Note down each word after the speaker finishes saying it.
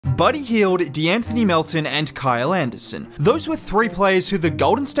Buddy Hield, DeAnthony Melton, and Kyle Anderson. Those were 3 players who the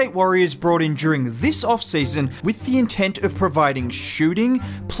Golden State Warriors brought in during this offseason with the intent of providing shooting,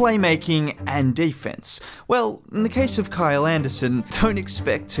 playmaking, and defense. Well, in the case of Kyle Anderson, don't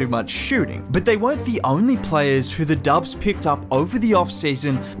expect too much shooting. But they weren't the only players who the Dubs picked up over the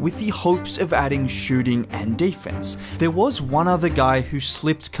offseason with the hopes of adding shooting and defense. There was one other guy who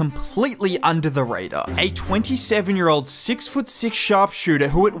slipped completely under the radar, a 27-year-old 6'6" sharpshooter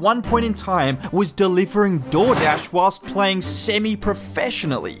who at one point in time was delivering DoorDash whilst playing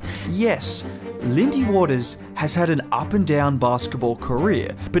semi-professionally. Yes, Lindy Waters has had an up and down basketball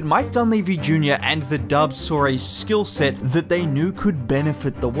career, but Mike Dunleavy Jr. and the Dubs saw a skill set that they knew could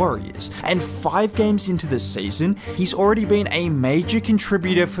benefit the Warriors, and 5 games into the season, he's already been a major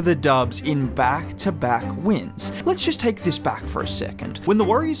contributor for the Dubs in back-to-back wins. Let's just take this back for a second. When the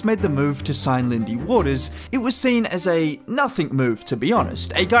Warriors made the move to sign Lindy Waters, it was seen as a nothing move, to be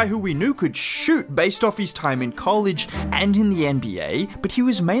honest, a guy who we knew could shoot based off his time in college and in the NBA, but he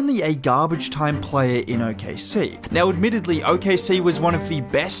was mainly a garbage time player in OKC. Now admittedly, OKC was one of the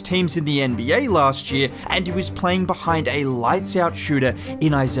best teams in the NBA last year, and he was playing behind a lights out shooter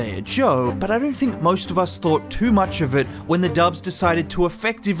in Isaiah Joe, but I don't think most of us thought too much of it when the Dubs decided to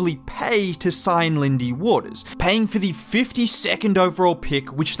effectively pay to sign Lindy Waters, paying for the 52nd overall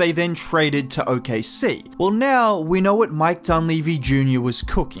pick, which they then traded to OKC. Well, now we know what Mike Dunleavy Jr. was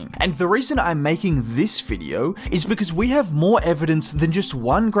cooking, and the reason I'm making this video is because we have more evidence than just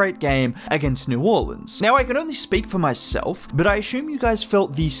one great game against New Orleans. Now, I can only speak for myself, but I assume you guys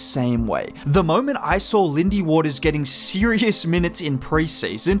felt the same way. The moment I saw Lindy Waters getting serious minutes in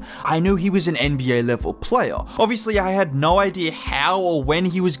preseason, I knew he was an NBA level player. Obviously, I had no idea how or when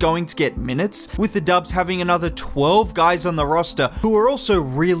he was going to get minutes, with the Dubs having another 12 guys on the roster who are also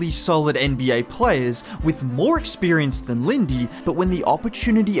really solid NBA players with more experience than Lindy, but when the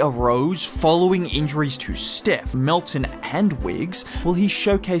opportunity arose following injuries to Steph, Melton, and Wiggs, well, he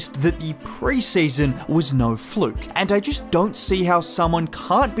showcased that the preseason was no fluke, and I just don't see how someone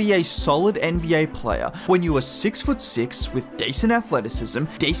can't be a solid NBA player when you are 6'6" with decent athleticism,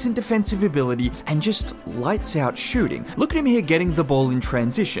 decent defensive ability, and just lights out shooting. Look at him here getting the ball in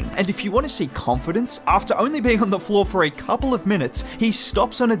transition, and if you want to see confidence, after only being on the floor for a couple of minutes, he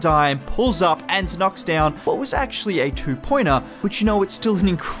stops on a dime, pulls up, and knocks down what was actually a 2-pointer, which, you know, it's still an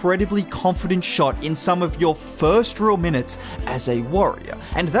incredibly confident shot in some of your first real minutes as a Warrior,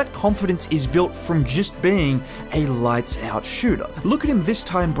 and that confidence is built from just being a lights out shooter. Look at him this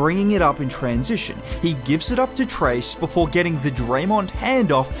time bringing it up in transition. He gives it up to Trace before getting the Draymond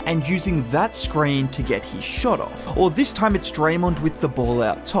handoff and using that screen to get his shot off. Or this time it's Draymond with the ball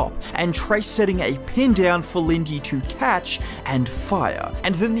out top, and Trace setting a pin down for Lindy to catch and fire.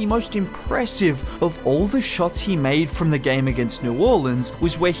 And then the most impressive of all the shots he made from the game against New Orleans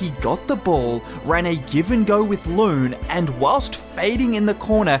was where he got the ball, ran a give and go with Loon, and whilst fading in the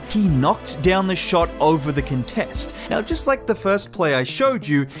corner, he knocked down the shot over the contest. Now, just like the first play I showed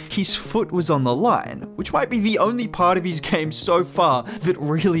you, his foot was on the line, which might be the only part of his game so far that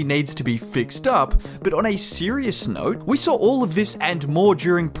really needs to be fixed up. But on a serious note, we saw all of this and more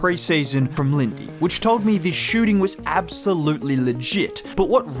during preseason from Lindy, which told me the shooting was absolutely legit. But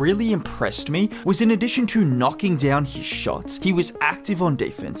what really impressed me was, in addition to knocking down his shots, he was active on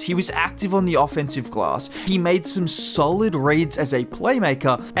defense, he was active on the offensive glass, he made some solid reads as a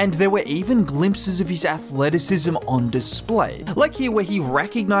playmaker, and there were even glimpses of his athleticism on display. Like here where he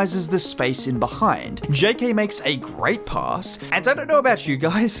recognizes the space in behind. JK makes a great pass, and I don't know about you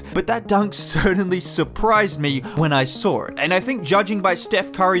guys, but that dunk certainly surprised me when I saw it, and I think judging by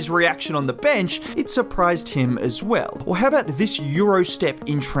Steph Curry's reaction on the bench, it surprised him as well. Or how about this Euro step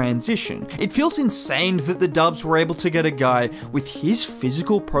in transition? It feels insane that the Dubs were able to get a guy with his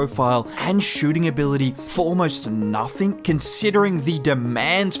physical profile and shooting ability for almost nothing, considering the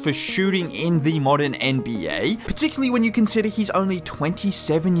demands for shooting in the modern NBA, particularly when you consider he's only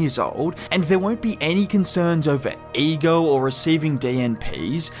 27 years old, and there won't be any concerns over ego or receiving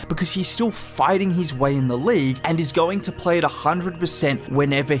DNPs because he's still fighting his way in the league and is going to play at 100%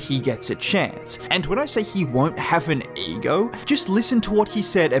 whenever he gets a chance. And when I say he won't have an ego, just listen to what he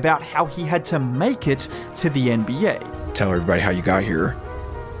said about how he had to make it to the NBA. Tell everybody how you got here.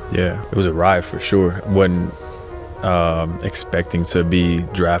 Yeah, it was a ride for sure. Wasn't expecting to be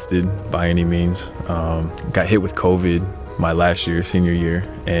drafted by any means. Got hit with COVID my last year, senior year,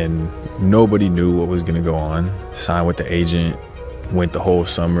 and nobody knew what was gonna go on. Signed with the agent, went the whole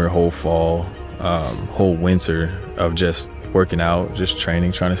summer, whole fall, whole winter of just working out, just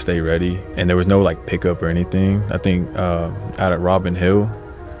training, trying to stay ready. And there was no like pickup or anything. I think out at Robin Hill,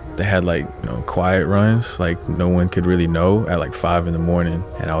 they had like, quiet runs, like no one could really know, at like 5 in the morning.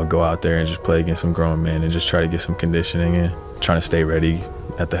 And I would go out there and just play against some grown men and just try to get some conditioning in, trying to stay ready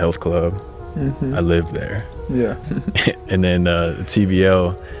at the health club. I lived there. Yeah. And then the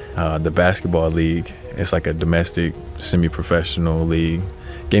TBL, the basketball league, it's like a domestic semi-professional league.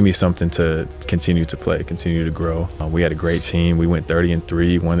 Gave me something to continue to play, continue to grow. We had a great team. We went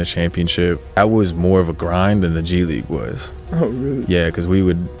 30-3, won the championship. That was more of a grind than the G League was. Oh, really? Yeah, because we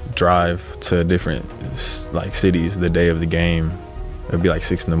would drive to different like cities the day of the game. It'd be like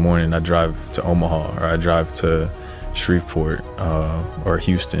 6 in the morning. I'd drive to Omaha, or I'd drive to Shreveport or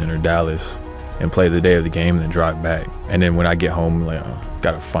Houston or Dallas and play the day of the game and then drive back. And then when I get home, like,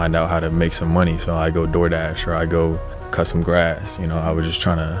 gotta find out how to make some money. So I go DoorDash, or I go cut some grass. I was just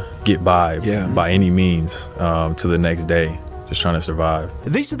trying to get by any means to the next day, just trying to survive.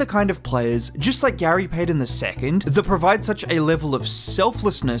 These are the kind of players, just like Gary Payton II, that provide such a level of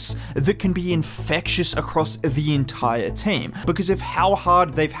selflessness that can be infectious across the entire team because of how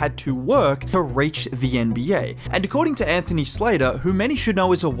hard they've had to work to reach the NBA. And according to Anthony Slater, who many should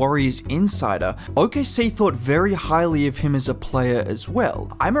know is a Warriors insider, OKC thought very highly of him as a player as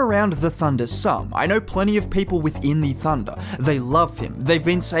well. I'm around the Thunder some. I know plenty of people within the Thunder. They love him. They've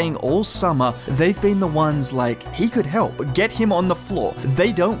been saying all summer, they've been the ones like, he could help, get him on the floor.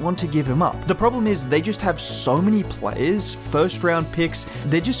 They don't want to give him up. The problem is they just have so many players, first round picks,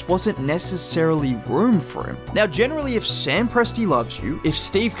 there just wasn't necessarily room for him. Now generally, if Sam Presti loves you, if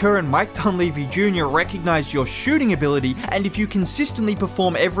Steve Kerr and Mike Dunleavy Jr. recognize your shooting ability, and if you consistently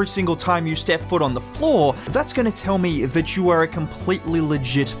perform every single time you step foot on the floor, that's going to tell me that you are a completely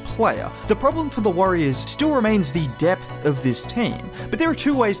legit player. The problem for the Warriors still remains the depth of this team, but there are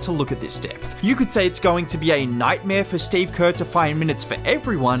two ways to look at this depth. You could say it's going to be a nightmare for Steve Kerr to find minutes for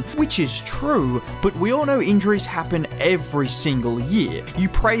everyone, which is true, but we all know injuries happen every single year. You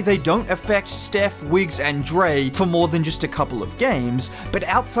pray they don't affect Steph, Wiggs, and Dre for more than just a couple of games, but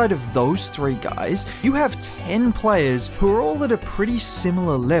outside of those three guys, you have 10 players who are all at a pretty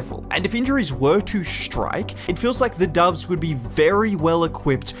similar level. And if injuries were to strike, it feels like the Dubs would be very well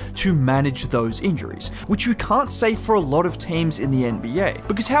equipped to manage those injuries, which you can't say for a lot of teams in the NBA.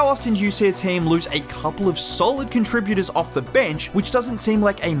 Because how often do you see a team lose a couple of solid contributors off the bench, which doesn't seem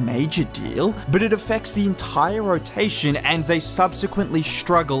like a major deal, but it affects the entire rotation and they subsequently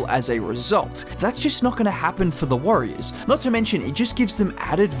struggle as a result? That's just not going to happen for the Warriors. Not to mention, it just gives them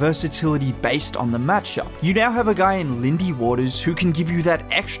added versatility based on the matchup. You now have a guy in Lindy Waters who can give you that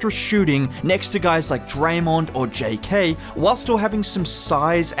extra shooting next to guys like Draymond or JK, while still having some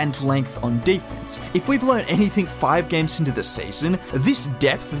size and length on defense. If we've learned anything 5 games into the season, this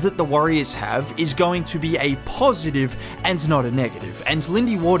depth that the Warriors have is going to be a positive and not a negative, and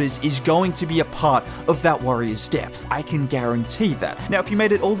Lindy Waters is going to be a part of that Warriors depth. I can guarantee that. Now, if you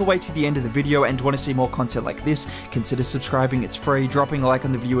made it all the way to the end of the video and want to see more content like this, consider subscribing. It's free. Dropping a like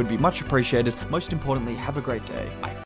on the video would be much appreciated. Most importantly, have a great day. Bye.